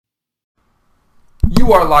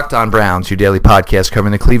You are Locked On Browns, your daily podcast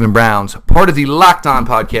covering the Cleveland Browns, part of the Locked On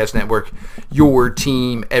Podcast Network, your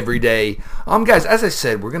team every day. Guys, as I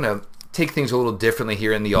said, we're going to take things a little differently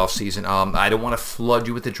here in the offseason. I don't want to flood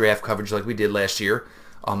you with the draft coverage like we did last year,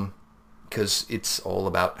 because it's all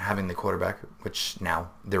about having the quarterback, which now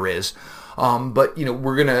there is. But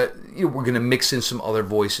we're gonna mix in some other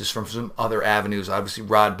voices from some other avenues. Obviously,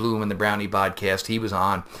 Rod Bloom and the Brownie podcast, he was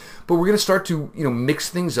on. But we're gonna start to mix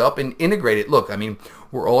things up and integrate it. Look, I mean,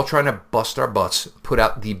 we're all trying to bust our butts, put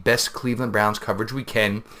out the best Cleveland Browns coverage we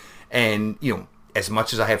can, and as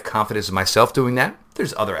much as I have confidence in myself doing that,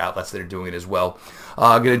 there's other outlets that are doing it as well.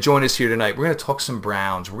 Going to join us here tonight. We're going to talk some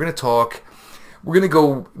Browns. We're going to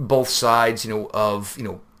go both sides, of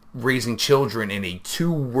raising children in a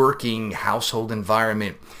two-working household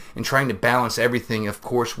environment and trying to balance everything, of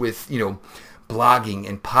course, with blogging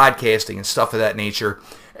and podcasting and stuff of that nature.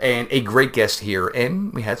 And a great guest here,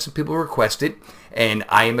 and we had some people request it, and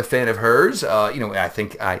I am a fan of hers.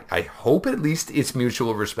 I hope at least it's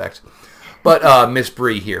mutual respect. But Miss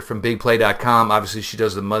Bree here from BigPlay.com, obviously she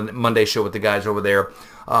does the Monday show with the guys over there,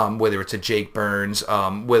 whether it's a Jake Burns,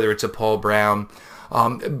 whether it's a Paul Brown.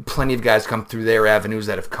 Plenty of guys come through their avenues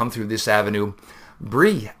that have come through this avenue.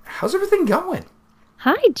 Bree, how's everything going?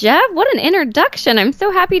 Hi, Jeff. What an introduction. I'm so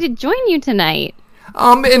happy to join you tonight.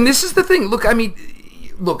 And this is the thing. Look,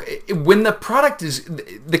 when the product is,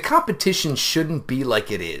 the competition shouldn't be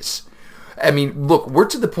like it is. I mean, look, we're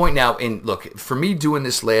to the point now, and look, for me doing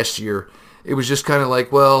this last year, it was just kind of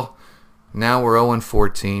like, well, now we're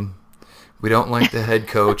 0-14. We don't like the head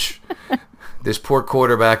coach. This poor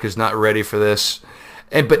quarterback is not ready for this.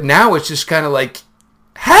 But now it's just kind of like,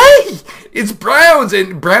 hey, it's Browns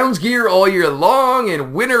and Browns gear all year long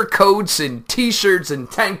and winter coats and T-shirts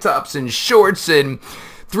and tank tops and shorts and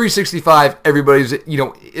 365. Everybody's,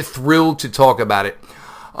 thrilled to talk about it.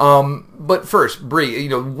 But first, Bree,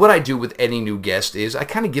 what I do with any new guest is I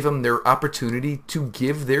kind of give them their opportunity to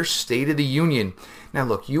give their State of the Union. Now,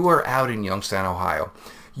 look, you are out in Youngstown, Ohio.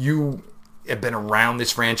 You have been around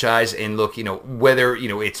this franchise, and look, whether,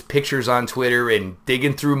 it's pictures on Twitter and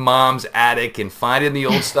digging through mom's attic and finding the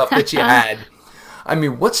old stuff that you had. I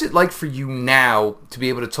mean, what's it like for you now to be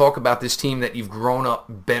able to talk about this team that you've grown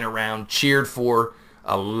up, been around, cheered for,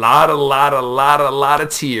 a lot of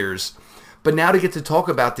tears, but now to get to talk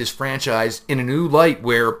about this franchise in a new light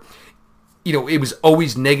where, it was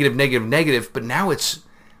always negative, but now it's,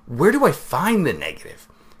 where do I find the negative?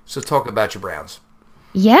 So talk about your Browns.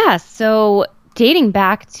 Yeah, so dating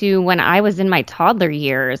back to when I was in my toddler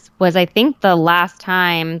years was, I think, the last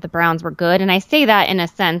time the Browns were good. And I say that in a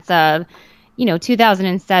sense of,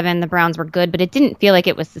 2007, the Browns were good, but it didn't feel like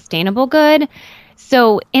it was sustainable good.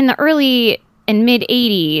 So in the early and mid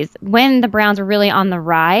 80s, when the Browns were really on the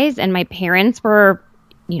rise and my parents were,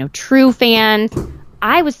 true fans,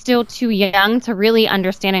 I was still too young to really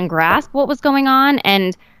understand and grasp what was going on.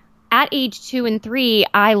 And at age 2 and 3,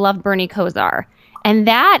 I loved Bernie Kosar. And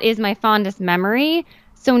that is my fondest memory.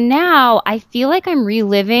 So now I feel like I'm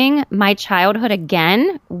reliving my childhood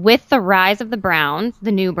again with the rise of the Browns,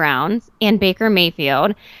 the new Browns, and Baker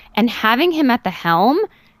Mayfield, and having him at the helm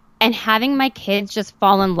and having my kids just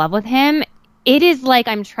fall in love with him. It is like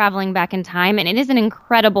I'm traveling back in time, and it is an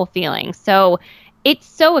incredible feeling. So it's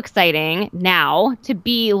so exciting now to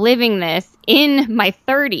be living this in my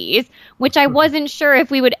 30s, which I wasn't sure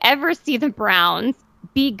if we would ever see the Browns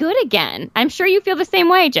be good again. I'm sure you feel the same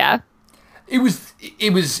way, Jeff. It was,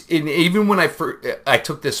 and even when I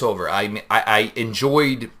took this over, I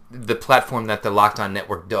enjoyed the platform that the Locked On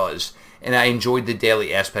Network does, and I enjoyed the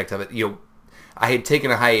daily aspect of it. I had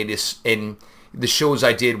taken a hiatus, and the shows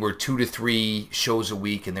I did were 2 to 3 shows a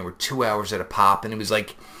week, and they were 2 hours at a pop, and it was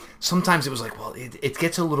like, sometimes it was like, well, it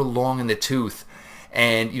gets a little long in the tooth.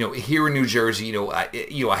 And here in New Jersey,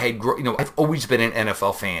 I've always been an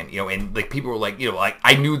NFL fan, and like people were like,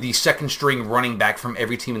 I knew the second string running back from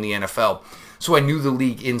every team in the NFL, so I knew the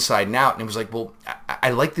league inside and out. And it was like, well,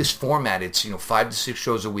 I like this format. It's 5 to 6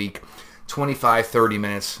 shows a week, 25, 30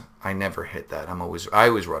 minutes. I never hit that. I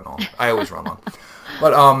always run long.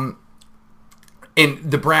 But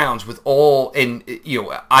and the Browns with all, and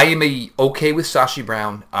I am okay with Sashi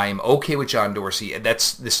Brown. I am okay with John Dorsey, and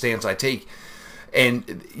that's the stance I take.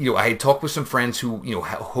 And, I had talked with some friends who,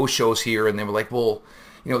 host shows here, and they were like, well,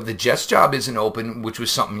 the Jets job isn't open, which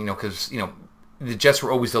was something, because, the Jets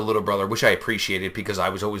were always the little brother, which I appreciated because I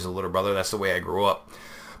was always the little brother. That's the way I grew up.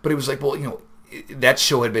 But it was like, well, that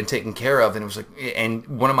show had been taken care of, and it was like, and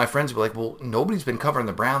one of my friends would be like, well, nobody's been covering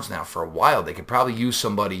the Browns now for a while. They could probably use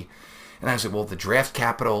somebody. And I was like, well, the draft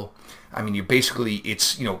capital, I mean,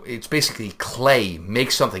 it's basically clay,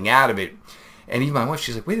 make something out of it. And even my wife,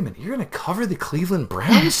 she's like, wait a minute, you're going to cover the Cleveland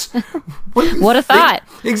Browns? What a thought.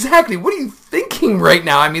 Exactly. What are you thinking right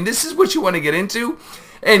now? I mean, this is what you want to get into?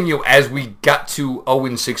 And, as we got to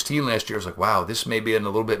 0-16 last year, I was like, wow, this may be in a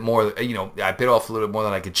little bit more, I bit off a little bit more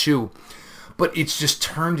than I could chew. But it's just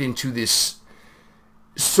turned into this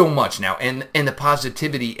so much now. And the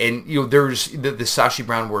positivity, and, there's the Sashi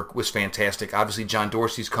Brown work was fantastic. Obviously, John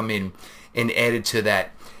Dorsey's come in and added to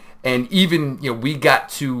that. And even, we got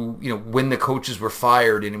to, when the coaches were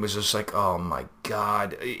fired, and it was just like, oh, my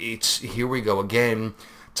God, here we go again,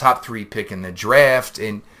 top 3 pick in the draft.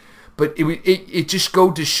 But it just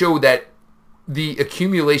go to show that the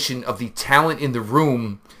accumulation of the talent in the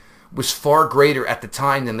room was far greater at the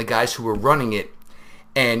time than the guys who were running it.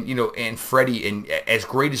 And, and Freddie, and as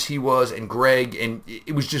great as he was, and Greg, and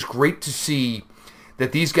it was just great to see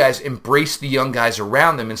that these guys embraced the young guys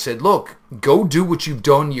around them and said, look, go do what you've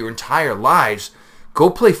done your entire lives. Go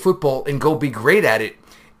play football and go be great at it.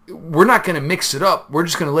 We're not going to mix it up. We're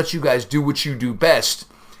just going to let you guys do what you do best.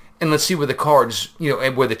 And let's see where the cards,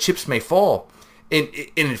 and where the chips may fall. And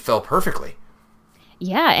it fell perfectly.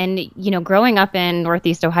 Yeah, and, growing up in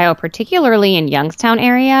Northeast Ohio, particularly in Youngstown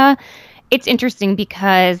area, it's interesting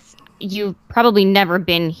because you've probably never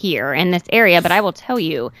been here in this area, but I will tell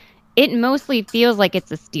you, it mostly feels like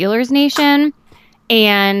it's a Steelers nation,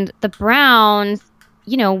 and the Browns,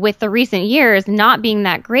 with the recent years not being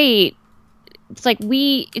that great,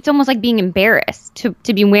 it's almost like being embarrassed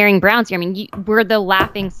to be wearing Browns here. I mean, we're the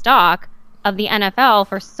laughing stock of the NFL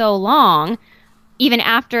for so long. Even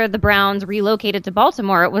after the Browns relocated to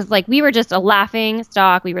Baltimore, it was like we were just a laughing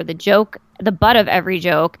stock. We were the joke, the butt of every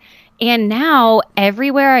joke. And now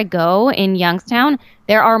everywhere I go in Youngstown,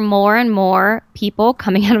 there are more and more people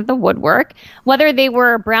coming out of the woodwork, whether they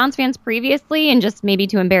were Browns fans previously and just maybe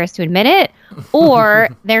too embarrassed to admit it, or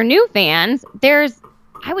they're new fans. There's,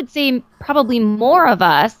 I would say, probably more of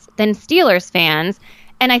us than Steelers fans.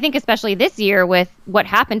 And I think especially this year with what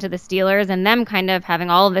happened to the Steelers and them kind of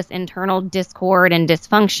having all of this internal discord and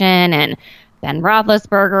dysfunction, and Ben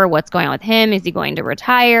Roethlisberger, what's going on with him? Is he going to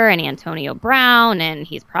retire? And Antonio Brown, and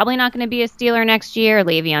he's probably not going to be a Steeler next year.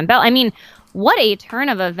 Le'Veon Bell. I mean, what a turn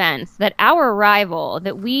of events that our rival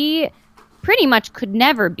that we pretty much could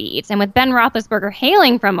never beat. And with Ben Roethlisberger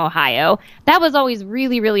hailing from Ohio, that was always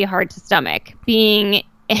really, really hard to stomach, being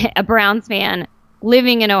a Browns fan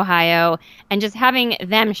living in Ohio and just having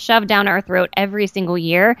them shoved down our throat every single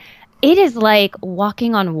year. It is like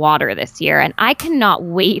walking on water this year, and I cannot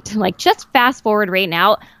wait. Like, just fast forward right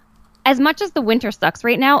now. As much as the winter sucks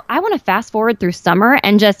right now, I want to fast forward through summer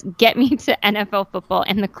and just get me to NFL football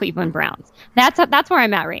and the Cleveland Browns. That's where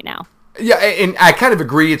I'm at right now. Yeah, and I kind of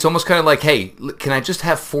agree. It's almost kind of like, hey, can I just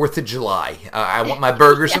have 4th of July? I want my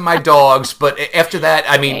burgers and my dogs, but after that,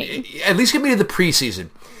 I mean, at least get me to the preseason.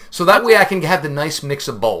 So that way I can have the nice mix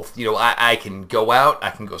of both. I can go out, I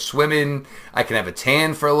can go swimming, I can have a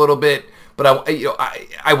tan for a little bit, but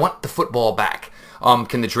I want the football back.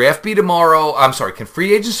 Can the draft be tomorrow? I'm sorry, can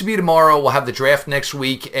free agency be tomorrow? We'll have the draft next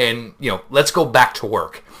week, and let's go back to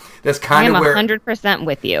work. That's kind of where 100%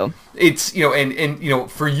 with you. It's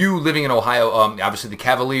and for you living in Ohio, obviously the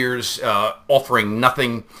Cavaliers offering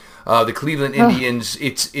nothing. The Cleveland Indians,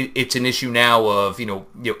 it's an issue now of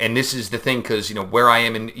and this is the thing, because where I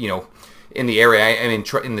am in the area, I am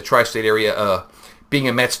in the tri-state area, being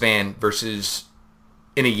a Mets fan versus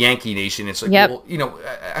in a Yankee nation, it's like, well,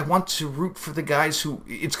 I want to root for the guys who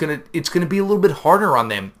it's gonna be a little bit harder on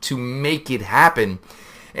them to make it happen,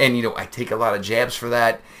 and I take a lot of jabs for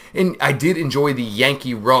that. And I did enjoy the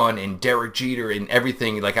Yankee run and Derek Jeter and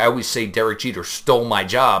everything. Like I always say, Derek Jeter stole my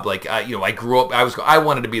job. Like I grew up, I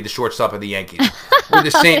wanted to be the shortstop of the Yankees. We're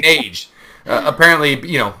the same age. Apparently,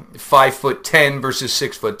 5'10" versus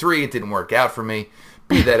 6'3". It didn't work out for me.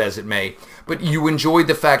 Be that as it may, but you enjoyed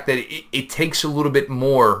the fact that it takes a little bit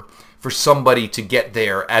more for somebody to get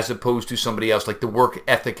there, as opposed to somebody else. Like the work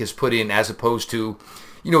ethic is put in, as opposed to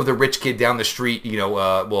the rich kid down the street.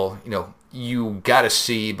 You got a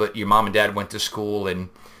C, but your mom and dad went to school, and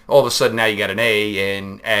all of a sudden now you got an A,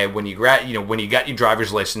 and when you got your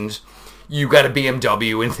driver's license, you got a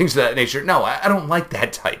BMW and things of that nature. No, I don't like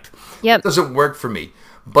that type. Yep. It doesn't work for me.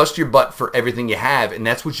 Bust your butt for everything you have, and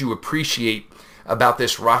that's what you appreciate about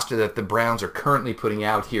this roster that the Browns are currently putting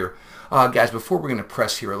out here. Guys, before we're going to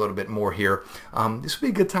press here a little bit more here, this would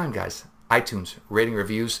be a good time, guys. iTunes, rating,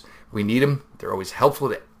 reviews, we need them. They're always helpful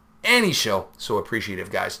to any show, so appreciative,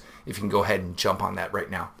 guys. If you can go ahead and jump on that right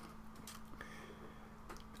now.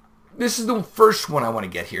 This is the first one I want to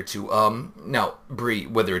get here to. Now, Bree,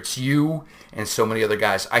 whether it's you and so many other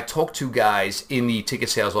guys, I talked to guys in the ticket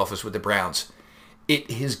sales office with the Browns.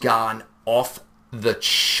 It has gone off the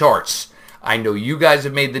charts. I know you guys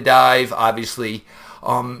have made the dive, obviously.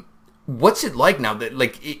 What's it like now that,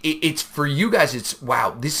 like, it's for you guys, it's,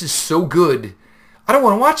 wow, this is so good. I don't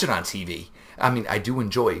want to watch it on TV. I mean, I do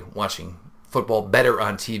enjoy watching football better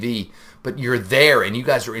on TV, but you're there and you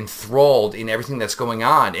guys are enthralled in everything that's going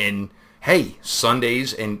on. And hey,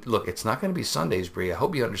 Sundays, and look, it's not going to be Sundays, Bree. I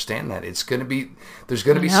hope you understand that. There's going to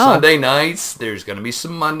be Sunday nights. There's going to be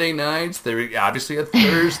some Monday nights. There's obviously a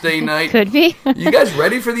Thursday night. Could be. You guys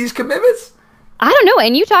ready for these commitments? I don't know.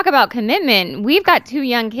 And you talk about commitment. We've got 2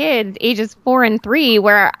 young kids, ages 4 and 3,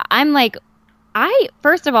 where I'm like, I,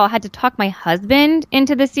 first of all, had to talk my husband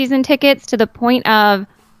into the season tickets to the point of,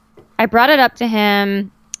 I brought it up to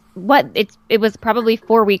him, it was probably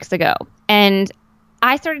 4 weeks ago. And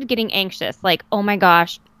I started getting anxious, like, oh my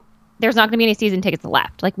gosh, there's not going to be any season tickets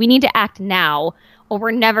left. Like, we need to act now or we're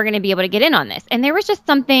never going to be able to get in on this. And there was just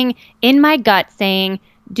something in my gut saying,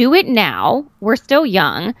 do it now. We're still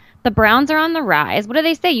young. The Browns are on the rise. What do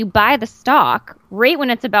they say? You buy the stock right when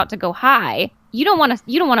it's about to go high. You don't want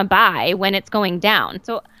to buy when it's going down.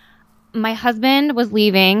 So my husband was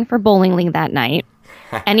leaving for bowling league that night.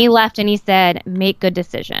 And he left and he said, make good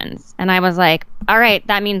decisions. And I was like, all right,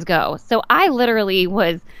 that means go. So I literally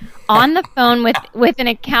was on the phone with an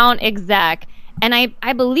account exec. And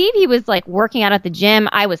I believe he was like working out at the gym.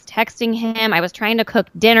 I was texting him. I was trying to cook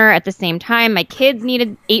dinner at the same time. My kids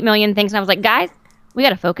needed 8 million things. And I was like, guys, we got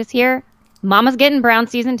to focus here. Mama's getting Brown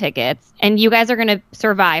season tickets, and you guys are going to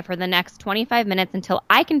survive for the next 25 minutes until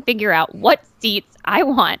I can figure out what seats I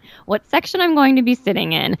want, what section I'm going to be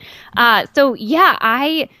sitting in. So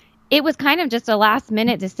yeah, it was kind of just a last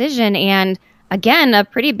minute decision, and again, a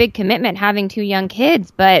pretty big commitment having 2 young kids,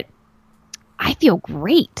 but I feel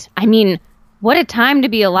great. I mean, what a time to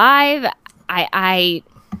be alive.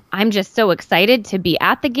 I'm just so excited to be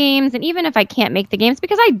at the games. And even if I can't make the games,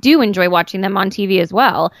 because I do enjoy watching them on TV as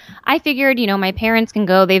well, I figured, my parents can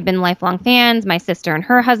go. They've been lifelong fans, my sister and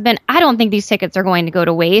her husband. I don't think these tickets are going to go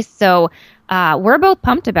to waste. So we're both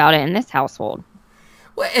pumped about it in this household.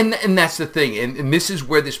 Well, and that's the thing. And this is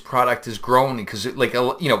where this product is growing, because,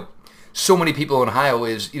 so many people in Ohio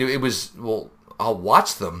it was, well, I'll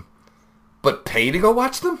watch them, but pay to go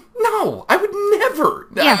watch them? No, I would never.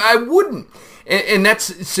 Yeah. I wouldn't. And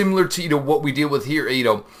that's similar to what we deal with here.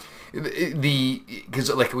 Because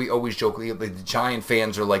like we always joke, the Giant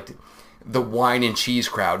fans are like the wine and cheese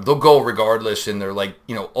crowd. They'll go regardless, and they're like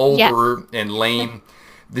older and lame.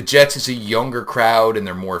 The Jets is a younger crowd, and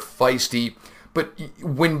they're more feisty. But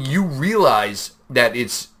when you realize that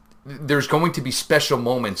there's going to be special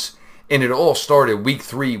moments, and it all started week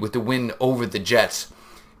 3 with the win over the Jets.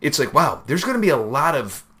 It's like, wow, there's going to be a lot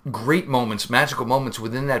of great moments, magical moments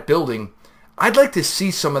within that building. I'd like to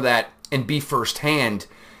see some of that and be firsthand.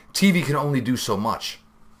 TV can only do so much.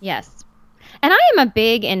 Yes. And I am a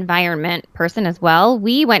big environment person as well.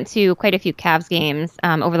 We went to quite a few Cavs games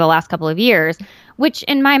over the last couple of years, which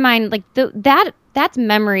in my mind, like that's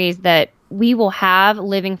memories that we will have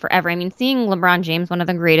living forever. I mean, seeing LeBron James, one of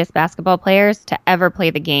the greatest basketball players to ever play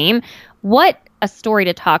the game, what a story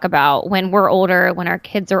to talk about when we're older, when our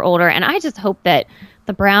kids are older. And I just hope that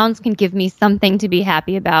the Browns can give me something to be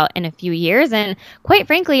happy about in a few years. And quite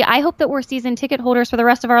frankly, I hope that we're season ticket holders for the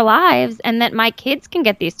rest of our lives and that my kids can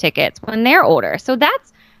get these tickets when they're older. So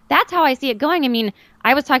that's how I see it going. I mean,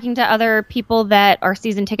 I was talking to other people that are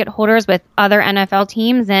season ticket holders with other NFL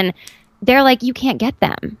teams, and they're like, you can't get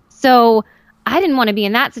them. So I didn't want to be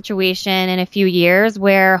in that situation in a few years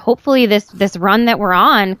where hopefully this run that we're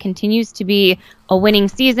on continues to be a winning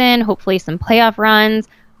season, hopefully some playoff runs,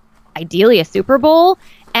 ideally a Super Bowl,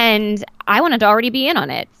 and I wanted to already be in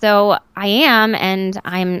on it. So I am, and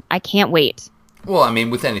I can't wait. Well, I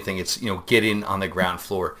mean, with anything, it's, get in on the ground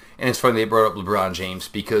floor. And it's funny they brought up LeBron James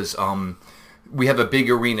because we have a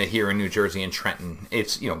big arena here in New Jersey in Trenton.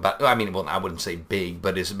 It's, about, I wouldn't say big,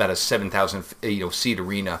 but it's about a 7,000 seat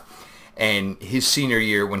arena. And his senior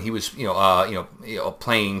year when he was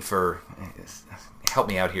playing for, help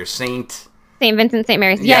me out here, St. Vincent St.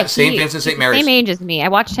 Mary's. Yeah, St. Vincent St. Mary's. Same age as me. I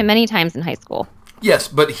watched him many times in high school. Yes,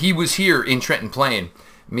 but he was here in Trenton playing.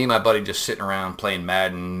 Me and my buddy just sitting around playing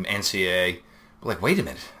Madden, NCAA. We're like, wait a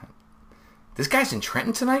minute. This guy's in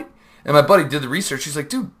Trenton tonight? And my buddy did the research. He's like,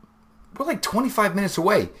 dude, we're like 25 minutes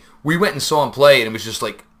away. We went and saw him play, and it was just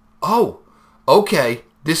like, oh, okay,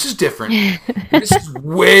 this is different. This is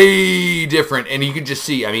way different. And you could just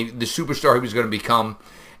see, I mean, the superstar he was going to become.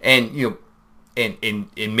 And,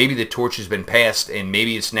 and maybe the torch has been passed, and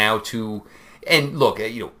maybe it's now to, and look,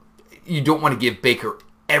 you don't want to give Baker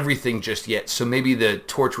everything just yet. So maybe the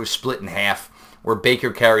torch was split in half, where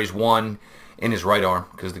Baker carries one in his right arm,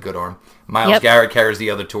 because the good arm. Myles Garrett carries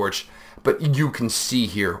the other torch. But you can see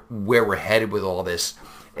here where we're headed with all this.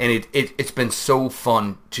 And it's been so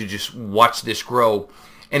fun to just watch this grow.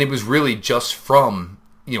 And it was really just from,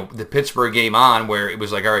 the Pittsburgh game on where it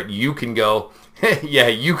was like, all right, you can go. Yeah,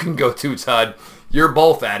 you can go too, Todd. You're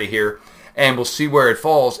both out of here. And we'll see where it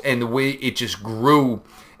falls. And the way it just grew,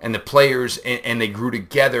 and the players, and they grew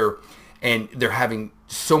together, and they're having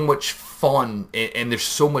so much fun, and they're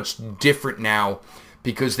so much different now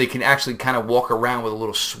because they can actually kind of walk around with a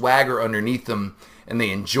little swagger underneath them, and they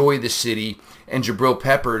enjoy the city. And Jabril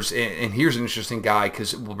Peppers, and here's an interesting guy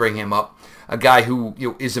because we'll bring him up, a guy who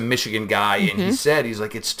is a Michigan guy, and he said, he's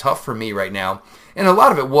like, it's tough for me right now. And a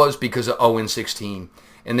lot of it was because of 0-16,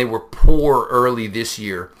 and they were poor early this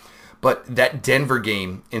year. But that Denver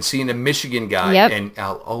game and seeing a Michigan guy, and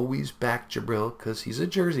I'll always back Jabril because he's a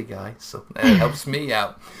Jersey guy, so that helps me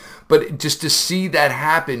out. But just to see that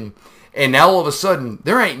happen, and now all of a sudden,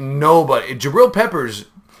 there ain't nobody. Jabril Peppers,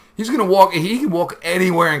 he can walk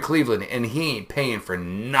anywhere in Cleveland, and he ain't paying for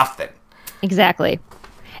nothing. Exactly.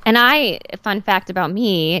 And fun fact about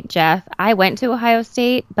me, Jeff, I went to Ohio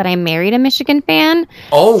State, but I married a Michigan fan.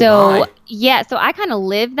 Oh, so yeah, so I kind of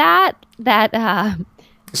live that.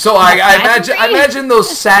 So I imagine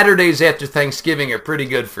those Saturdays after Thanksgiving are pretty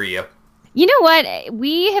good for you. You know what?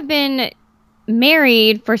 We have been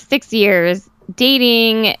married for 6 years,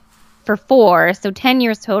 dating for 4, so 10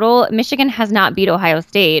 years total. Michigan has not beat Ohio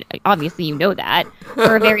State. Obviously, you know that,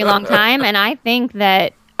 for a very long time. And I think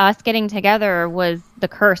that us getting together was the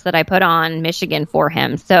curse that I put on Michigan for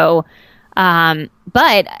him. So,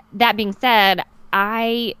 but that being said,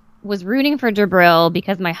 I was rooting for Jabril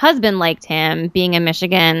because my husband liked him, being a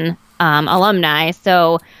Michigan alumni.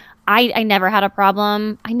 So I never had a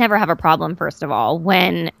problem. I never have a problem, first of all,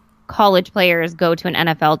 when college players go to an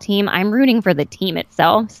NFL team. I'm rooting for the team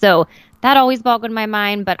itself. So that always boggled my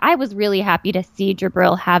mind. But I was really happy to see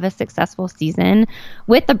Jabril have a successful season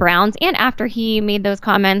with the Browns. And after he made those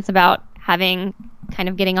comments about getting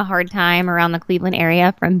a hard time around the Cleveland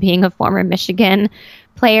area from being a former Michigan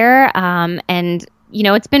player. And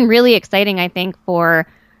it's been really exciting, I think, for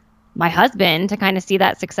my husband to kind of see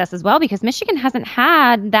that success as well, because Michigan hasn't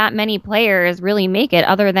had that many players really make it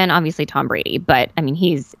other than obviously Tom Brady. But I mean,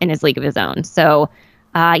 he's in his league of his own. So,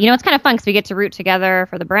 it's kind of fun because we get to root together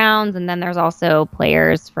for the Browns. And then there's also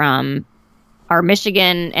players from our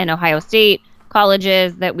Michigan and Ohio State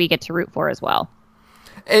colleges that we get to root for as well.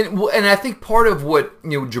 And I think part of what,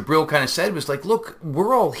 Jabril kind of said was like, look,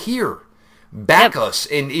 we're all here. Back us.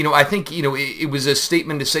 And, I think, it was a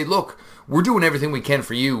statement to say, look, we're doing everything we can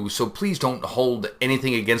for you, so please don't hold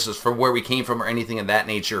anything against us for where we came from or anything of that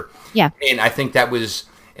nature. Yeah. And I think that was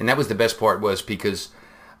the best part, was because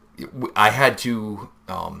I had to,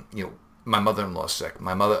 my mother-in-law's sick.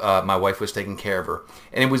 My wife was taking care of her.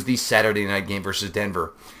 And it was the Saturday night game versus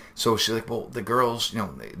Denver. So she's like, well, the girls,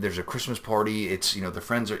 there's a Christmas party. It's, the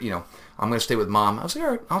friends are, I'm going to stay with Mom. I was like,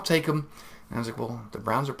 all right, I'll take them. And I was like, well, the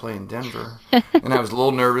Browns are playing Denver. And I was a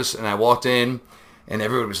little nervous, and I walked in, and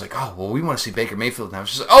everybody was like, oh, well, we want to see Baker Mayfield. And I was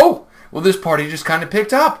just like, oh, well, this party just kind of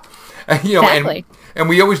picked up. Exactly. And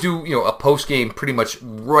we always do, a post-game pretty much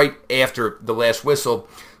right after the last whistle.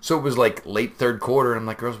 So it was like late third quarter, and I'm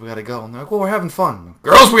like, girls, we got to go. And they're like, well, we're having fun.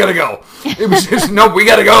 Girls, we got to go. It was just, no, we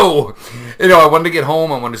got to go. I wanted to get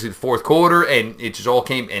home. I wanted to see the fourth quarter, and it just all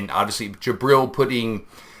came. And obviously, Jabril putting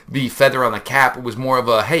the feather on the cap, it was more of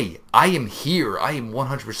a, hey, I am here. I am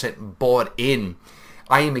 100% bought in.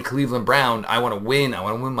 I am a Cleveland Brown. I want to win. I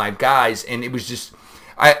want to win my guys. And it was just,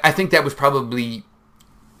 I think that was probably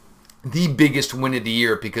the biggest win of the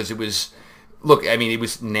year, because it was, look, I mean, it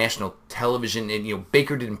was national television, and,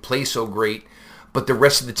 Baker didn't play so great, but the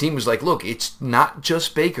rest of the team was like, look, it's not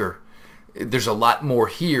just Baker. There's a lot more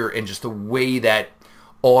here, and just the way that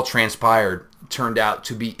all transpired turned out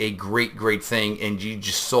to be a great, great thing, and you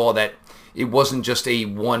just saw that it wasn't just a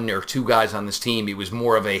 1 or 2 guys on this team. It was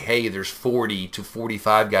more of a, hey, there's 40 to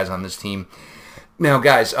 45 guys on this team. Now,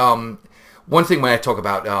 guys, one thing when I talk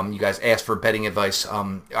about, you guys ask for betting advice,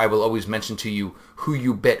 I will always mention to you who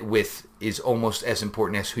you bet with is almost as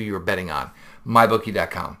important as who you're betting on.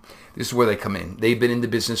 MyBookie.com. This is where they come in. They've been in the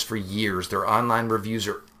business for years. Their online reviews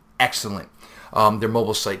are excellent. Their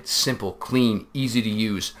mobile site, simple, clean, easy to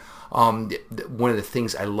use. One of the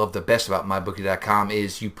things I love the best about MyBookie.com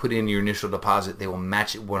is you put in your initial deposit, they will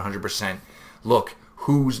match it 100%. Look,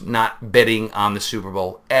 who's not betting on the Super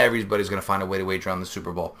Bowl? Everybody's going to find a way to wager on the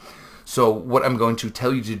Super Bowl. So what I'm going to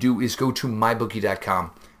tell you to do is go to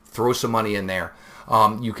MyBookie.com. Throw some money in there.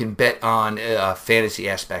 You can bet on a fantasy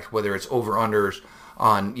aspect, whether it's over-unders,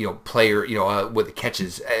 on player, with the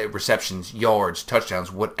catches, receptions, yards,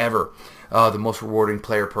 touchdowns, whatever. The most rewarding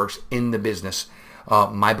player perks in the business.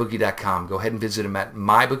 mybookie.com. Go ahead and visit them at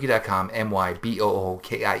mybookie.com,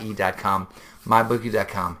 mybookie.com,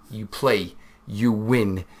 mybookie.com. You play, you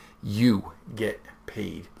win, you get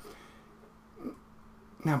paid.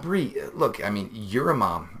 Now, Bree, look, I mean, you're a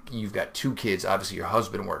mom. You've got 2 kids. Obviously, your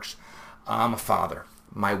husband works. I'm a father.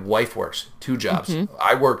 My wife works 2 jobs. Mm-hmm.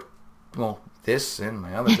 I work, well, this and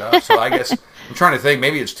my other job. So I guess I'm trying to think.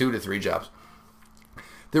 Maybe it's 2 to 3 jobs.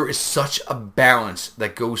 There is such a balance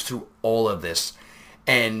that goes through all of this.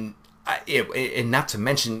 And not to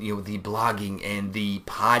mention, the blogging and the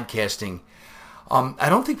podcasting. I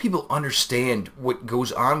don't think people understand what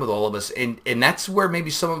goes on with all of us, and that's where maybe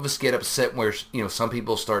some of us get upset. Where some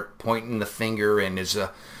people start pointing the finger and it's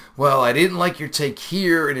well, I didn't like your take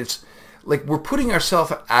here, and it's like we're putting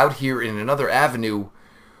ourselves out here in another avenue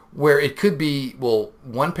where it could be, well,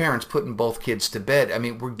 one parent's putting both kids to bed. I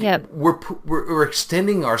mean, we're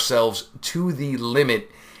extending ourselves to the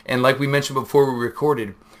limit. And like we mentioned before we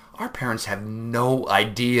recorded, our parents have no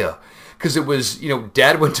idea. Because it was,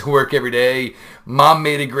 dad went to work every day, mom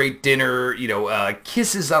made a great dinner,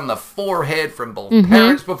 kisses on the forehead from both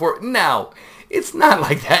parents before. Now, it's not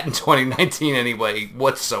like that in 2019 anyway,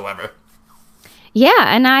 whatsoever.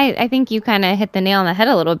 Yeah, and I think you kind of hit the nail on the head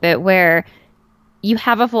a little bit where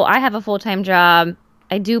I have a full-time job.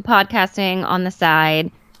 I do podcasting on the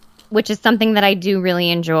side, which is something that I do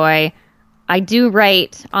really enjoy. I do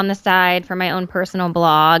write on the side for my own personal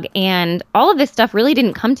blog, and all of this stuff really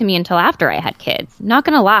didn't come to me until after I had kids. Not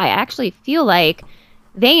going to lie, I actually feel like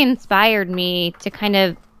they inspired me to kind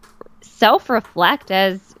of self-reflect,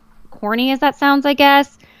 as corny as that sounds, I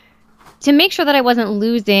guess, to make sure that I wasn't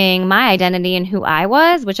losing my identity and who I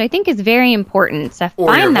was, which I think is very important to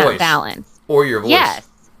find that balance. Or your voice.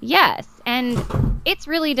 Yes. And it's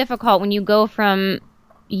really difficult when you go from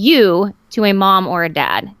you to a mom or a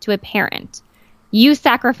dad, to a parent. You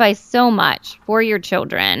sacrifice so much for your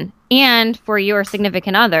children and for your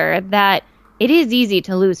significant other that it is easy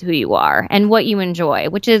to lose who you are and what you enjoy,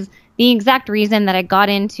 which is the exact reason that I got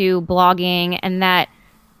into blogging, and that,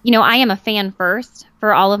 I am a fan first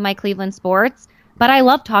for all of my Cleveland sports, but I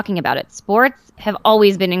love talking about it. Sports have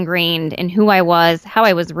always been ingrained in who I was, how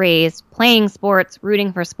I was raised, playing sports,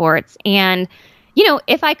 rooting for sports. And,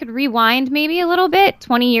 if I could rewind maybe a little bit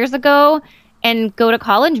 20 years ago and go to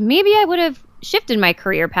college, maybe I would have shifted my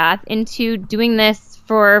career path into doing this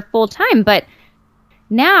for full time. But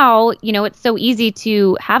now, it's so easy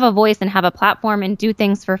to have a voice and have a platform and do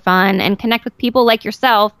things for fun and connect with people like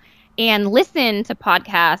yourself and listen to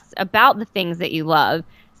podcasts about the things that you love.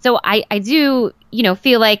 So I do,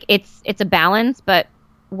 feel like it's a balance, but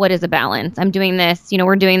what is a balance? I'm doing this,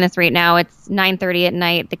 we're doing this right now. It's 9:30 at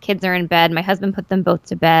night. The kids are in bed. My husband put them both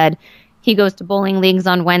to bed. He goes to bowling leagues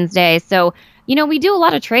on Wednesday. So, we do a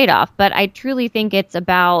lot of trade-off, but I truly think it's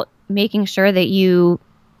about making sure that you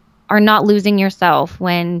are not losing yourself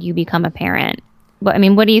when you become a parent. But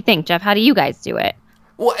what do you think, Jeff? How do you guys do it?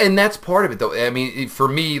 Well, and that's part of it, though. For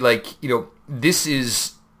me, this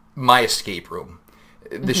is my escape room.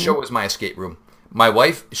 The show is my escape room. My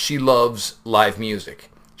wife, she loves live music.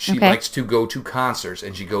 She likes to go to concerts,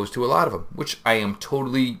 and she goes to a lot of them, which I am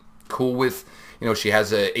totally cool with. She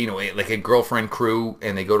has a girlfriend crew,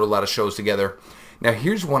 and they go to a lot of shows together. Now,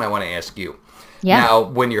 here's one I want to ask you. Yeah. Now,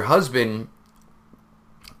 when your husband,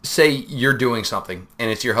 say you're doing something, and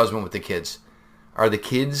it's your husband with the kids, are the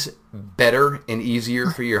kids better and easier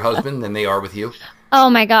for your husband than they are with you? Oh,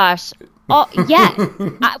 my gosh. Oh, yes.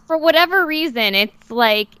 For whatever reason, it's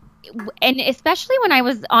like, and especially when I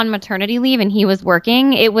was on maternity leave and he was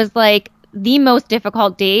working, it was like the most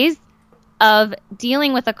difficult days of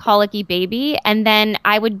dealing with a colicky baby. And then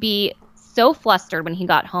I would be so flustered when he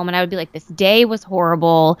got home, and I would be like, this day was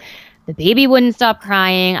horrible. The baby wouldn't stop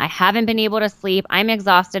crying. I haven't been able to sleep. I'm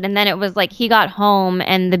exhausted. And then it was like he got home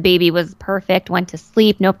and the baby was perfect, went to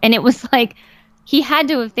sleep. Nope. And it was like he had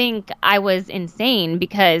to think I was insane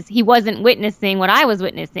because he wasn't witnessing what I was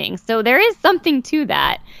witnessing. So there is something to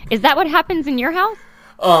that. Is that what happens in your house?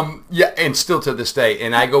 Yeah, and still to this day.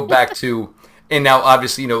 And I go back to, and now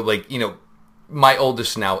obviously, my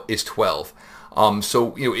oldest now is 12.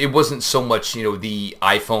 So, it wasn't so much, the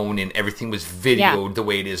iPhone and everything was videoed the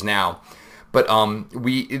way it is now. But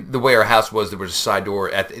the way our house was, there was a side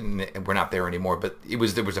door we're not there anymore, but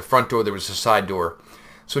there was a front door, there was a side door.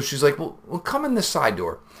 So she's like, well, come in the side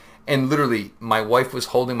door. And literally, my wife was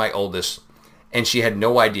holding my oldest, and she had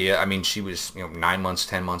no idea. She was, 9 months,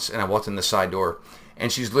 10 months, and I walked in the side door, and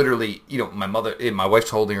she's literally, my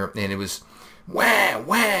wife's holding her, and it was wah,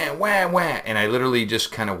 wah, wah, wah. And I literally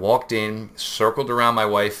just kind of walked in, circled around my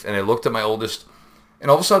wife, and I looked at my oldest, and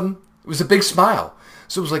all of a sudden, it was a big smile.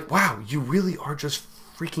 So it was like, wow, you really are just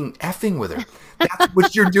freaking effing with her. That's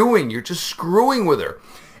what you're doing. You're just screwing with her.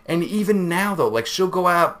 And even now, though, like, she'll go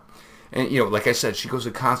out and, you know, like I said, she goes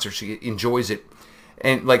to concerts, she enjoys it.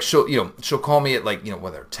 And, like, she'll call me at, like, you know,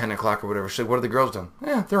 whether 10 o'clock or whatever. She's like, what are the girls doing?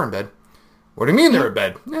 Yeah, they're in bed. What do you mean they're in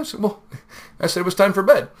bed? Yeah, I said, well, I said it was time for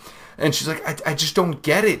bed. And she's like, I just don't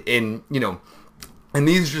get it. And, you know, and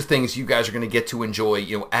these are things you guys are going to get to enjoy,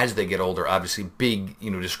 you know, as they get older. Obviously, big, you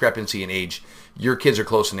know, discrepancy in age. Your kids are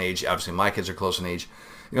close in age. Obviously, my kids are close in age.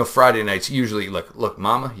 You know, Friday nights, usually, look,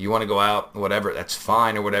 mama, you want to go out, whatever, that's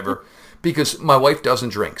fine or whatever. Because my wife doesn't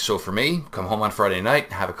drink. So for me, come home on Friday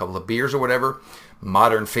night, have a couple of beers or whatever.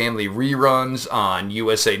 Modern Family reruns on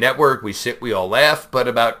USA Network. We sit, we all laugh. But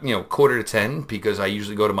about, you know, 9:45, because I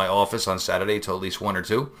usually go to my office on Saturday till at least 1 or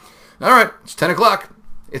 2. All right, it's 10 o'clock.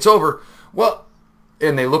 It's over. Well,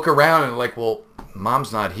 and they look around and like, well,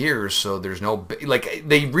 mom's not here, so there's no, like,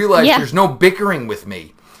 they realize there's no bickering with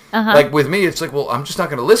me. Like, with me, it's like, well, I'm just not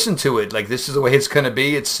going to listen to it. Like, this is the way it's going to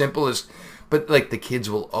be. It's simple as, but, like, the kids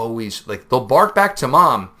will always, like, they'll bark back to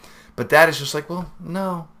mom, but dad is just like, well,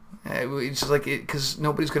 no. It's just like, because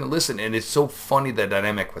nobody's going to listen. And it's so funny, the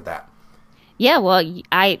dynamic with that. Yeah, well,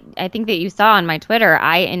 I think that you saw on my Twitter,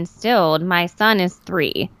 I instilled, my son is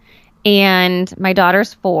 3. And my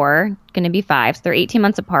daughter's 4, going to be 5, so they're 18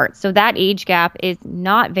 months apart. So that age gap is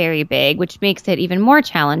not very big, which makes it even more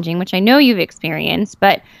challenging, which I know you've experienced.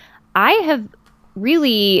 But I have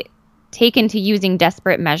really taken to using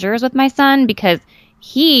desperate measures with my son because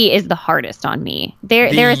he is the hardest on me. There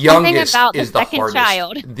is something about the second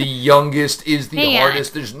child. The youngest is the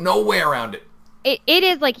hardest. There's no way around it. It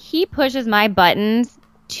is like he pushes my buttons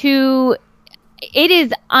to... It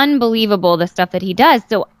is unbelievable the stuff that he does.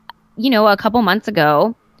 So, you know, a couple months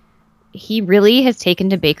ago, he really has taken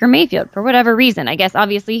to Baker Mayfield for whatever reason. I guess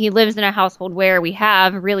obviously he lives in a household where we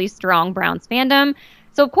have really strong Browns fandom.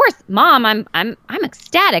 So of course, Mom, I'm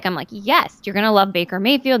ecstatic. I'm like, yes, you're gonna love Baker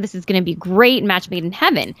Mayfield. This is gonna be great, match made in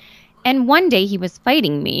heaven. And one day he was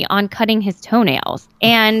fighting me on cutting his toenails.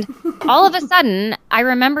 And all of a sudden, I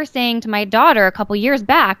remember saying to my daughter a couple years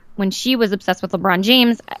back when she was obsessed with LeBron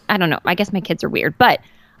James, I don't know, I guess my kids are weird, but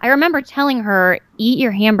I remember telling her, eat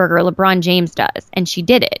your hamburger, LeBron James does. And she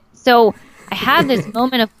did it. So I had this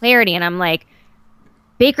moment of clarity and I'm like,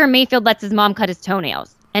 Baker Mayfield lets his mom cut his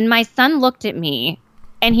toenails. And my son looked at me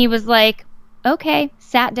and he was like, okay,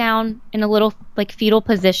 sat down in a little like fetal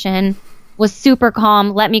position, was super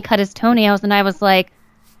calm, let me cut his toenails. And I was like,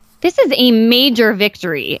 this is a major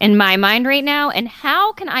victory in my mind right now. And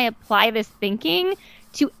how can I apply this thinking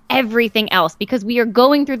to everything else? Because we are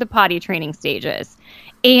going through the potty training stages.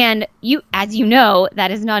 And you, as you know,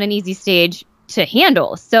 that is not an easy stage to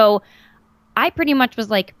handle. So I pretty much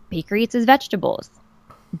was like, Baker eats his vegetables.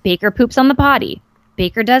 Baker poops on the potty.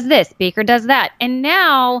 Baker does this. Baker does that. And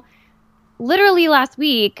now, literally last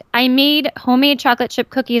week, I made homemade chocolate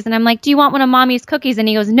chip cookies. And I'm like, do you want one of Mommy's cookies? And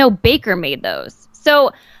he goes, no, Baker made those.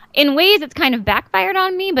 So in ways, it's kind of backfired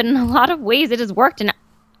on me. But in a lot of ways, it has worked. And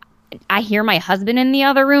I hear my husband in the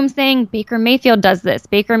other room saying, Baker Mayfield does this.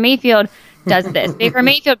 Baker Mayfield does this. Baker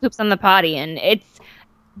Mayfield poops on the potty. And it's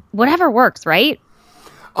whatever works, right?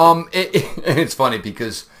 It's funny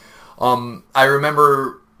because I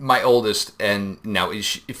remember my oldest, and now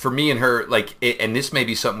for me and her, like, and this may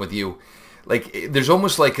be something with you, like, there's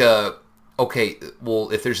almost like okay, well,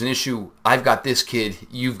 if there's an issue, I've got this kid,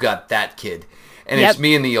 you've got that kid. And It's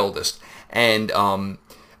me and the oldest. And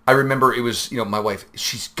I remember it was, you know, my wife,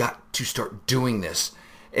 she's got to start doing this.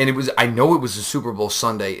 And it was, I know it was a Super Bowl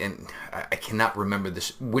Sunday, and I cannot remember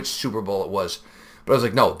which Super Bowl it was. But I was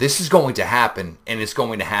like, no, this is going to happen, and it's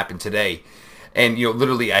going to happen today. And, you know,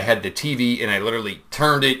 literally, I had the TV, and I literally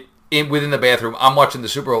turned it within the bathroom. I'm watching the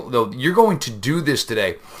Super Bowl. No, you're going to do this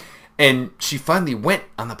today. And she finally went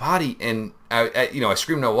on the potty, and, I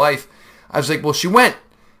screamed at my wife. I was like, well, she went.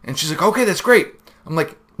 And she's like, okay, that's great. I'm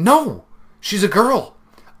like, no, she's a girl.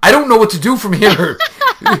 I don't know what to do from here.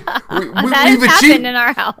 We've happened in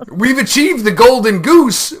our house. We've achieved the golden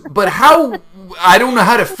goose, but how? I don't know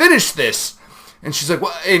how to finish this. And she's like,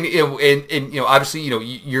 well, and obviously,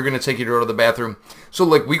 you're going to take your daughter to the bathroom. So,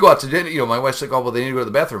 like, we go out to dinner. My wife's like, oh, well, they need to go to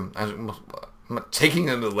the bathroom. I was like, well, I'm not taking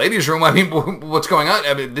them to the ladies' room. I mean, what's going on?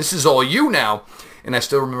 I mean, this is all you now. And I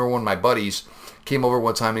still remember one of my buddies came over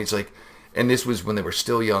one time, and he's like, and this was when they were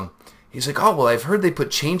still young. He's like, oh, well, I've heard they put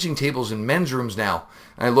changing tables in men's rooms now.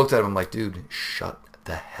 And I looked at him, I'm like, dude, shut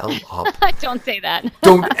the hell up. Don't say that.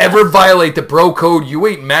 Don't ever violate the bro code. You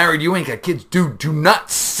ain't married. You ain't got kids. Dude, do not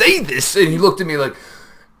say this. And he looked at me like,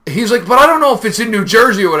 he's like, but I don't know if it's in New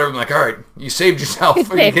Jersey or whatever. I'm like, all right, you saved yourself. You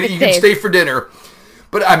can stay for dinner.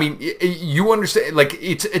 But, I mean, you understand, like,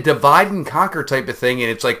 it's a divide and conquer type of thing.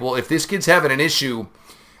 And it's like, well, if this kid's having an issue,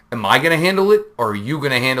 am I going to handle it or are you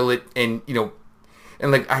going to handle it? And,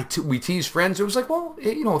 and like we tease friends. It was like, well,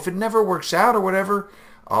 if it never works out or whatever,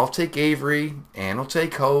 I'll take Avery, Ann will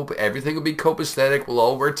take Hope. Everything will be copacetic. We'll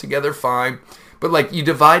all work together fine. But like you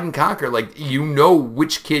divide and conquer, like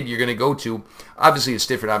which kid you're going to go to. Obviously, it's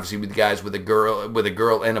different. Obviously, with the guys with a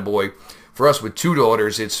girl and a boy. For us with 2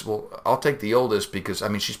 daughters, it's I'll take the oldest because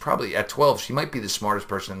she's probably at 12. She might be the smartest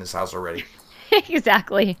person in this house already.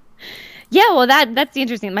 Exactly. Yeah, well, that's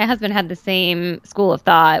interesting. My husband had the same school of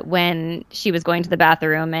thought when she was going to the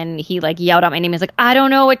bathroom, and he like yelled out my name. He's like, "I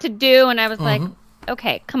don't know what to do," and I was like,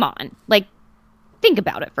 "Okay, come on, like think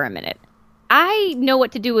about it for a minute. I know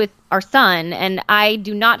what to do with our son, and I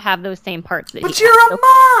do not have those same parts that." But you're a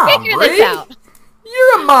mom, figure Brie. this out.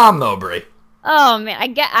 You're a mom, though, Brie. Oh man,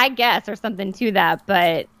 I guess or something to that,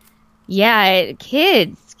 but yeah,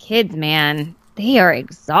 kids, man, they are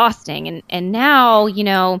exhausting, and now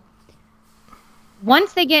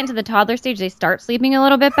once they get into the toddler stage, they start sleeping a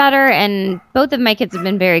little bit better, and both of my kids have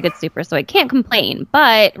been very good sleepers, so I can't complain.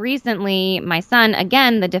 But recently, my son,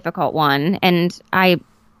 again, the difficult one, and I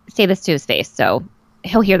say this to his face, so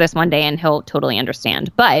he'll hear this one day and he'll totally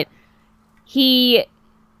understand, but he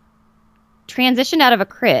transitioned out of a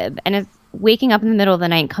crib and is waking up in the middle of the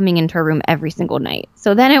night and coming into our room every single night.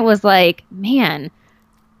 So then it was like, man,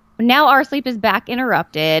 now our sleep is back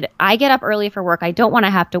interrupted. I get up early for work. I don't want to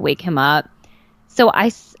have to wake him up. So I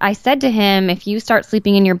said to him, if you start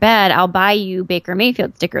sleeping in your bed, I'll buy you Baker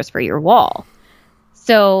Mayfield stickers for your wall.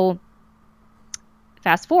 So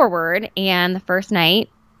fast forward, and the first night,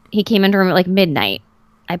 he came into room at like midnight.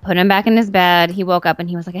 I put him back in his bed. He woke up and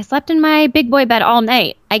he was like, I slept in my big boy bed all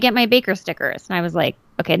night. I get my Baker stickers. And I was like,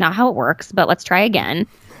 okay, not how it works, but let's try again.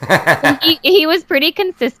 he was pretty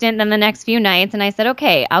consistent then the next few nights. And I said,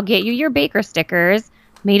 okay, I'll get you your Baker stickers.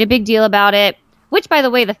 Made a big deal about it. Which, by the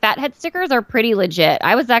way, the Fathead stickers are pretty legit.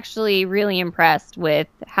 I was actually really impressed with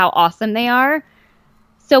how awesome they are.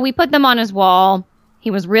 So we put them on his wall.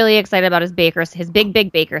 He was really excited about his Bakers. His big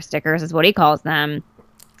Baker stickers is what he calls them.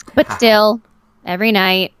 But still, every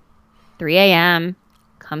night, 3 a.m.,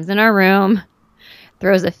 comes in our room,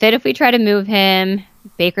 throws a fit if we try to move him,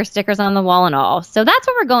 Baker stickers on the wall and all. So that's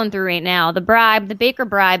what we're going through right now. The Baker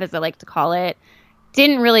bribe, as I like to call it,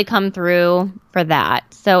 didn't really come through for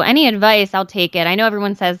that. So any advice, I'll take it. I know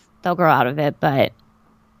everyone says they'll grow out of it, but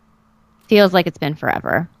feels like it's been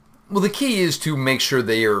forever. Well, the key is to make sure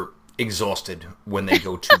they are exhausted when they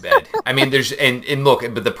go to bed. There's and look,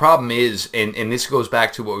 but the problem is, and this goes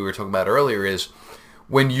back to what we were talking about earlier, is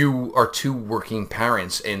when you are 2 working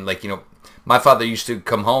parents, and like, my father used to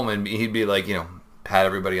come home and he'd be like, pat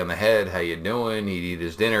everybody on the head, how you doing? He'd eat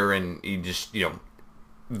his dinner and he'd just,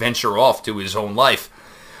 venture off to his own life.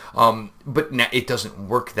 But now it doesn't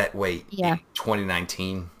work that way in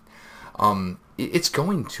 2019. It's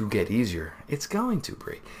going to get easier. It's going to,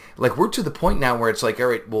 Brie. Like, we're to the point now where it's like, all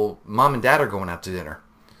right, well, mom and dad are going out to dinner.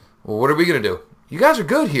 Well, what are we going to do? You guys are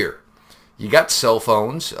good here. You got cell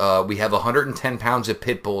phones. We have 110 pounds of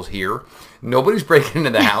pit bulls here. Nobody's breaking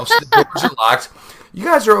into the house. The doors are locked. You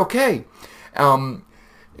guys are okay.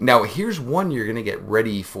 Now, here's one you're going to get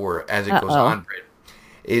ready for as it goes on, Britt,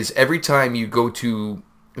 is every time you go to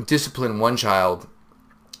discipline one child,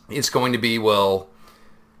 it's going to be, well,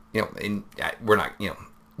 we're not,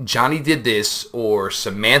 Johnny did this or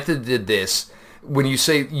Samantha did this. When you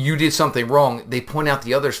say you did something wrong, they point out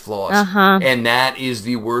the other's flaws. And that is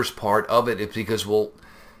the worst part of it. It's because, well,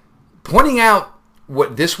 pointing out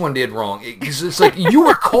what this one did wrong, because it's like you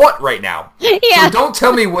were caught right now. Yeah. So don't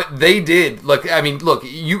tell me what they did. Look,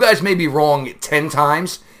 you guys may be wrong 10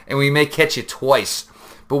 times, and we may catch you twice.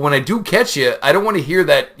 But when I do catch you, I don't want to hear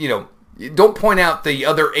that, don't point out the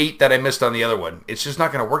other 8 that I missed on the other one. It's just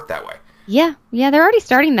not going to work that way. Yeah, they're already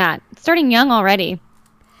starting that. Starting young already.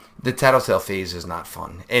 The tattletale phase is not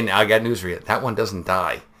fun. And I got news for you. That one doesn't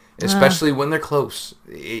die. Especially when they're close.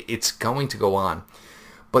 It's going to go on.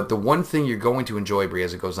 But the one thing you're going to enjoy, Brie,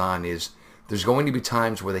 as it goes on is there's going to be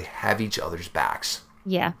times where they have each other's backs.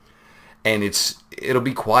 Yeah. And it'll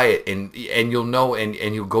be quiet, and you'll know, and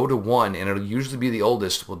you'll go to one, and it'll usually be the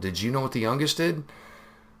oldest. Well, did you know what the youngest did?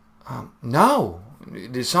 No.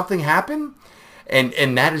 Did something happen?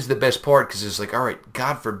 And that is the best part, because it's like, all right,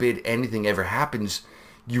 God forbid anything ever happens,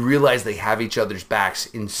 you realize they have each other's backs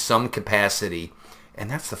in some capacity, and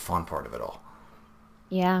that's the fun part of it all.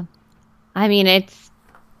 Yeah. It's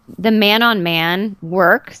the man-on-man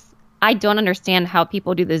works. I don't understand how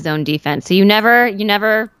people do the zone defense. So you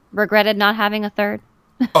never regretted not having a third?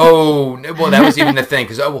 Oh, well, that was even the thing.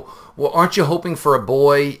 Because, well, well, aren't you hoping for a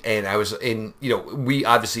boy? And I was in, we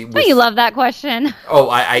obviously. Don't you love that question? Oh,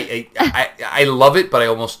 I love it, but I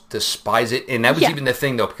almost despise it. And that was even the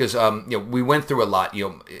thing, though, because we went through a lot.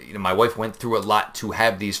 My wife went through a lot to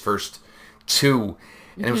have these first two,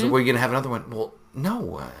 and it was like, well, you're gonna have another one. Well,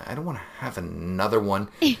 no, I don't want to have another one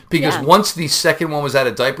because once the second one was out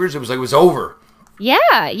of diapers, it was over.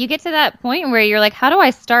 Yeah, you get to that point where you're like, how do I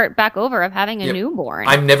start back over of having a newborn?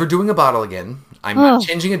 I'm never doing a bottle again. I'm not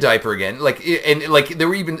changing a diaper again. There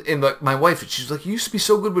were even my wife. She's like, you used to be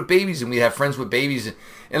so good with babies, and we'd have friends with babies,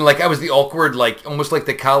 and I was the awkward, almost like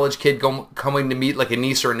the college kid coming to meet a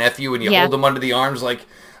niece or a nephew, and you hold them under the arms,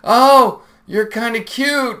 oh, you're kind of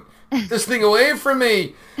cute. This thing away from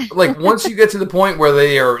me. Once you get to the point where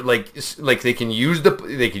they are they can use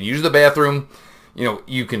the bathroom.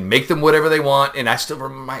 You can make them whatever they want. And I still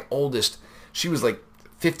remember my oldest. She was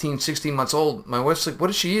 15, 16 months old. My wife's like, what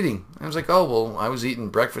is she eating? I was like, oh, well, I was eating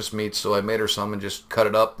breakfast meat, so I made her some and just cut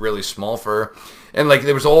it up really small for her. And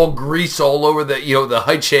there was all grease all over the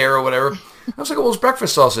high chair or whatever. I was like, well, it's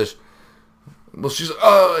breakfast sausage. Well, she's like,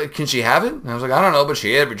 oh, can she have it? And I was like, I don't know, but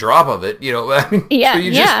she had every drop of it. I mean,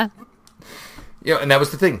 yeah, so and that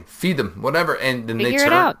was the thing. Feed them, whatever. And then Figure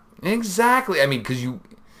it out. Exactly. I mean, because you...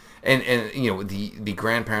 And the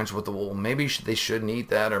grandparents with maybe they shouldn't eat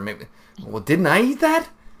that, or maybe, well, didn't I eat that?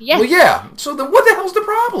 Yeah. Well, yeah. So then what the hell's the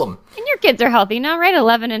problem? And your kids are healthy now, right?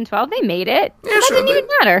 11 and 12, they made it. Yeah, that didn't even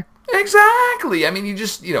matter. Exactly. I mean, you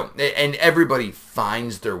just, and everybody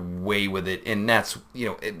finds their way with it, and that's,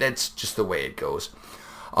 that's just the way it goes.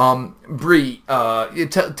 Bree,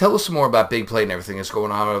 tell us some more about Big Play and everything that's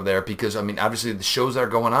going on over there, because, I mean, obviously the shows that are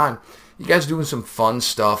going on, you guys doing some fun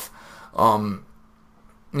stuff.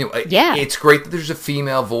 It's great that there's a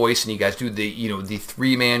female voice, and you guys do the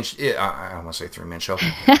three-man. I don't want to say three-man show.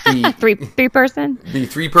 The three-person. The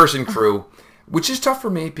three-person crew, which is tough for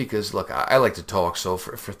me because look, I like to talk. So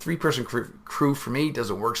for three-person crew for me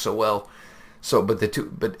doesn't work so well. So,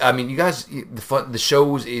 but I mean, you guys, the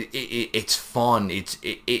shows, it's fun.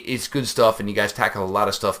 It's good stuff, and you guys tackle a lot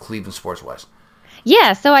of stuff Cleveland sports wise.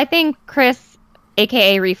 Yeah. So I think Chris,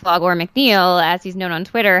 aka Reflog or McNeil, as he's known on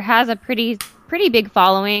Twitter, has a pretty big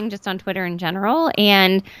following just on Twitter in general,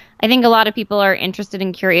 and I think a lot of people are interested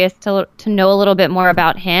and curious to know a little bit more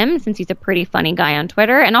about him, since he's a pretty funny guy on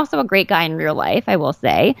Twitter and also a great guy in real life, I will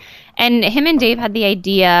say. And him and Dave had the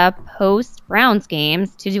idea post Browns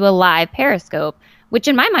games to do a live Periscope, which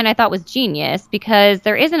in my mind I thought was genius because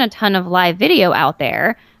there isn't a ton of live video out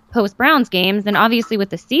there post Browns games, and obviously with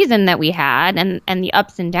the season that we had and the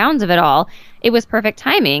ups and downs of it all, it was perfect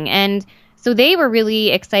timing. And so they were really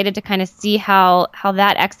excited to kind of see how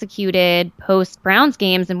that executed post Browns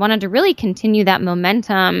games and wanted to really continue that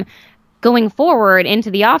momentum going forward into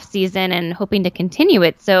the off season and hoping to continue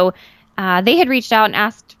it. So they had reached out and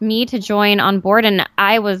asked me to join on board, and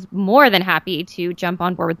I was more than happy to jump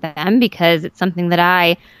on board with them because it's something that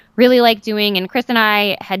I really like doing. And Chris and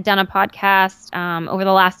I had done a podcast over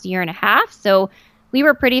the last year and a half, so we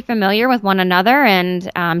were pretty familiar with one another, and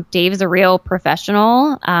Dave's a real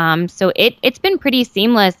professional. So it's been pretty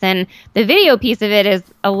seamless, and the video piece of it is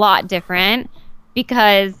a lot different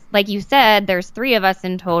because, like you said, there's 3 of us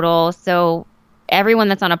in total. So everyone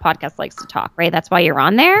that's on a podcast likes to talk, right? That's why you're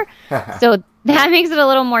on there. So that makes it a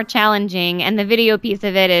little more challenging. And the video piece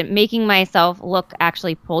of it making myself look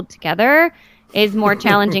actually pulled together is more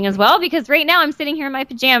challenging as well, because right now I'm sitting here in my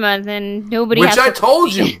pajamas and nobody has to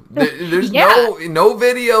told you. There's no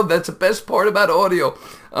video. That's the best part about audio.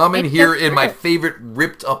 I'm in here in my favorite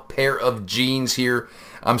ripped up pair of jeans here.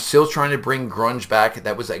 I'm still trying to bring grunge back.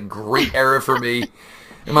 That was a great era for me.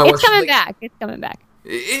 And my it's coming back. It's coming back.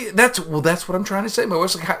 That's what I'm trying to say. My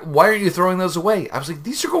wife's like, why aren't you throwing those away? I was like,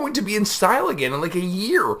 these are going to be in style again in like a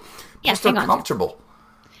year. Just uncomfortable.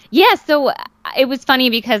 Yeah, so it was funny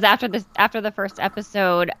because after the first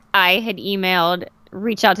episode, I had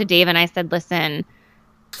reached out to Dave, and I said, listen,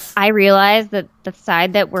 I realize that the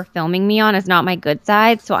side that we're filming me on is not my good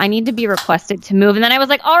side, so I need to be requested to move. And then I was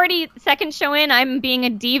like, already second show in, I'm being a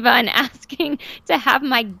diva and asking to have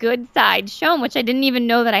my good side shown, which I didn't even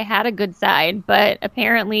know that I had a good side. But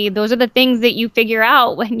apparently those are the things that you figure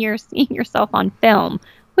out when you're seeing yourself on film,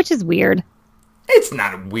 which is weird. It's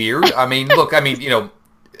not weird. I mean, look,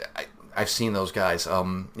 I've seen those guys.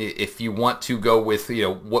 If you want to go with,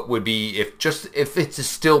 what would be if it's a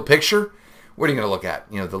still picture, what are you going to look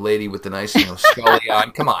at? The lady with the nice, scully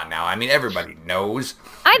on. Come on now. I mean, everybody knows.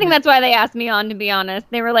 I think that's why they asked me on, to be honest.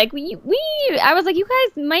 They were like, I was like, you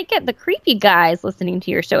guys might get the creepy guys listening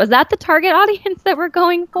to your show. Is that the target audience that we're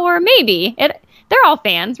going for? Maybe. They're all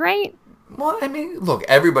fans, right? Well, I mean, look,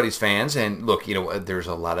 everybody's fans, and look, there's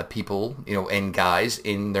a lot of people, and guys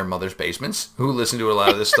in their mother's basements who listen to a lot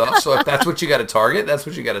of this stuff. So if that's what you got to target, that's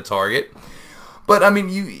what you got to target. But I mean,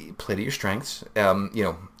 you play to your strengths.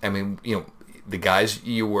 The guys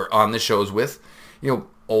you were on the shows with,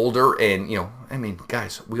 older, and I mean,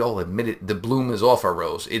 guys, we all admit it. The bloom is off our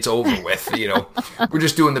rose. It's over with. We're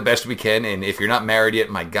just doing the best we can. And if you're not married yet,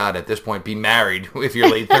 my God, at this point, be married. If you're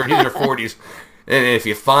late 30s or 40s. And if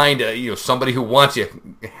you find somebody who wants you,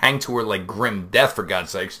 hang to her like grim death, for God's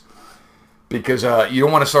sakes. Because you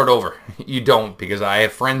don't want to start over. You don't, because I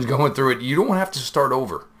have friends going through it. You don't want to have to start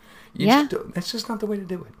over. That's just not the way to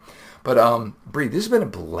do it. But Bree, this has been a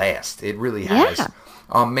blast. It really has.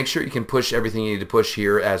 Yeah. Make sure you can push everything you need to push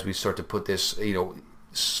here as we start to put this,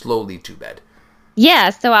 slowly to bed. Yeah,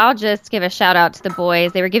 so I'll just give a shout out to the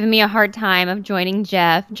boys. They were giving me a hard time of joining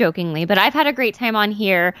Jeff, jokingly, but I've had a great time on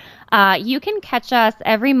here. You can catch us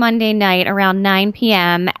every Monday night around 9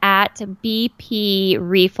 p.m. at BP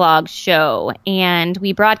Reflog Show, and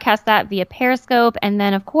we broadcast that via Periscope, and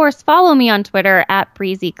then, of course, follow me on Twitter at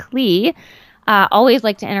Breezy Clee. Always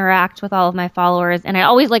like to interact with all of my followers, and I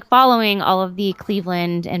always like following all of the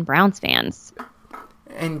Cleveland and Browns fans.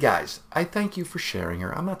 And guys, I thank you for sharing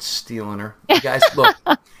her. I'm not stealing her. You guys, look,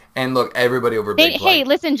 everybody over Big Play. Hey,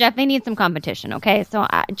 listen, Jeff, they need some competition, okay? So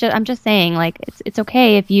I'm just saying, like, it's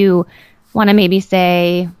okay if you want to maybe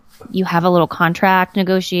say you have a little contract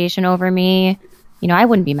negotiation over me. I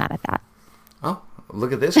wouldn't be mad at that. Oh,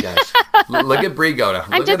 look at this, guys. Look at Bree go now.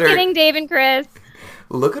 I'm just kidding, Dave and Chris.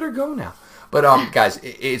 Look at her go now. But, guys,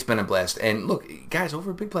 it's been a blast. And look, guys,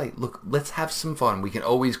 over at Big Play, look, let's have some fun. We can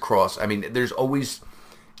always cross. I mean, there's always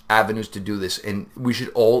avenues to do this, and we should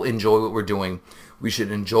all enjoy what we're doing. We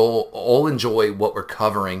should all enjoy what we're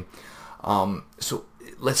covering. So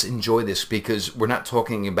let's enjoy this, because we're not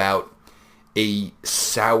talking about a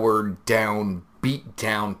soured down, beat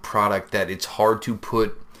down product that it's hard to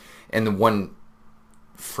put, and the one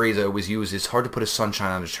phrase I always use is hard to put a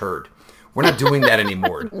sunshine on a turd. We're not doing that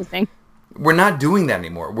anymore. We're not doing that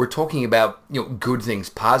anymore. We're talking about good things,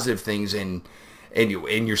 positive things, and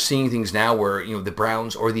you're seeing things now where the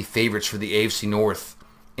Browns are the favorites for the AFC North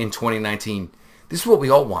in 2019. This is what we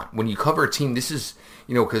all want. When you cover a team, this is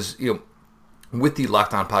because with the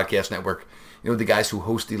Locked On Podcast Network, the guys who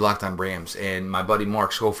host the Locked On Rams and my buddy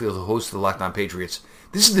Mark Schofield who hosts the Locked On Patriots.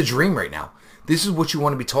 This is the dream right now. This is what you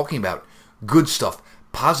want to be talking about. Good stuff,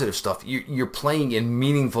 positive stuff. You're playing in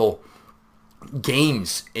meaningful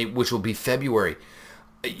games, which will be February.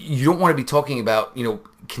 You don't want to be talking about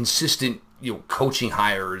consistent coaching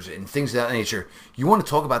hires and things of that nature. You want to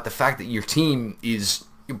talk about the fact that your team is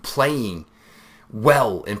playing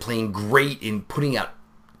well and playing great and putting out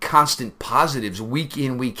constant positives week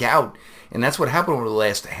in, week out. And that's what happened over the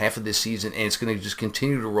last half of this season, and it's going to just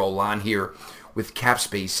continue to roll on here with cap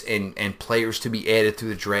space and players to be added through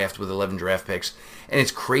the draft with 11 draft picks. And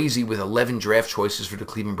it's crazy with 11 draft choices for the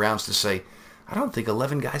Cleveland Browns to say, I don't think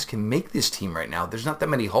 11 guys can make this team right now. There's not that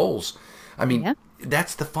many holes. I mean,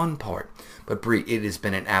 That's the fun part. But, Bree, it has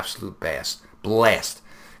been an absolute blast.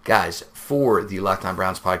 Guys, for the Locked On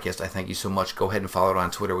Browns podcast, I thank you so much. Go ahead and follow it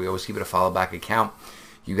on Twitter. We always keep it a follow-back account.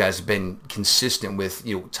 You guys have been consistent with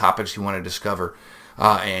topics you want to discover.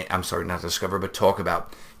 And I'm sorry, not discover, but talk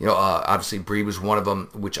about. Obviously, Bree was one of them,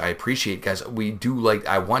 which I appreciate, guys.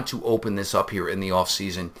 I want to open this up here in the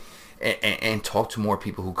off-season and talk to more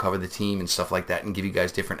people who cover the team and stuff like that, and give you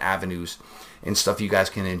guys different avenues and stuff you guys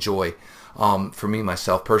can enjoy. For me,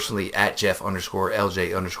 myself, personally, at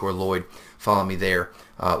Jeff_LJ_Lloyd. Follow me there.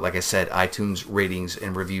 Like I said, iTunes ratings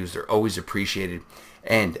and reviews, they're always appreciated.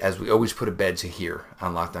 And as we always put a bed to here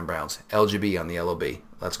on Locked On Browns, LGB on the LOB.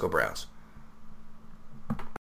 Let's go Browns.